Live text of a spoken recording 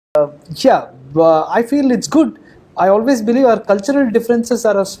I feel it's good. I always believe our cultural differences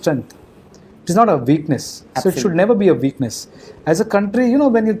are our strength. It is not a weakness. Absolutely. So it should never be a weakness. As a country,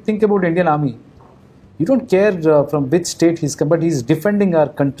 when you think about Indian Army, you don't care from which state he's come, but he's defending our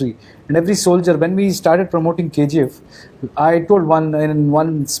country. And every soldier, when we started promoting KGF, I told in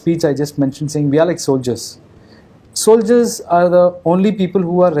one speech I just mentioned, saying we are like soldiers. Soldiers are the only people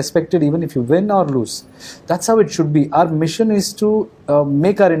who are respected even if you win or lose. That's how it should be. Our mission is to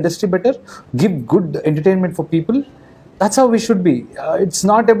make our industry better, give good entertainment for people. That's how we should be. It's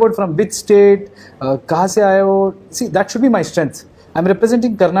not about from which state, kahan se aaye ho. See, that should be my strength. I'm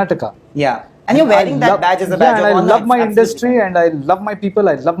representing Karnataka. Yeah. And you're wearing that badge as a badge of honor. of I honor. love my Absolutely. industry and I love my people.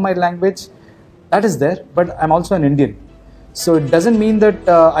 I love my language. That is there. But I'm also an Indian. So it doesn't mean that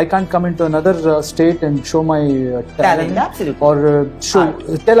I can't come into another state and show my talent absolutely. or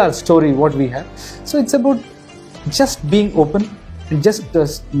tell our story, what we have. So it's about just being open and just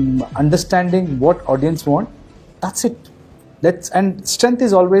understanding what audience want. That's it. And strength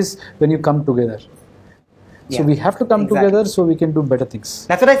is always when you come together. So we have to come together so we can do better things.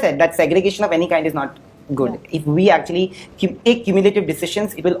 That's what I said. That segregation of any kind is not good. If we actually take cumulative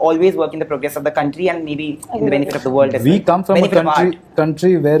decisions, it will always work in the progress of the country and maybe in the benefit of the world as well. We come from a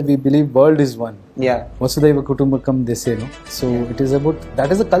country where we believe world is one. Yeah. Vasudhaiva Kutumbakam, they say, no? So it is about,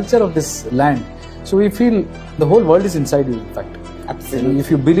 that is the culture of this land. So we feel the whole world is inside you, in fact. Absolutely.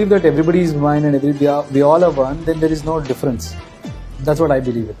 If you believe that everybody is one and we all are one, then there is no difference. That's what I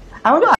believe in. I want to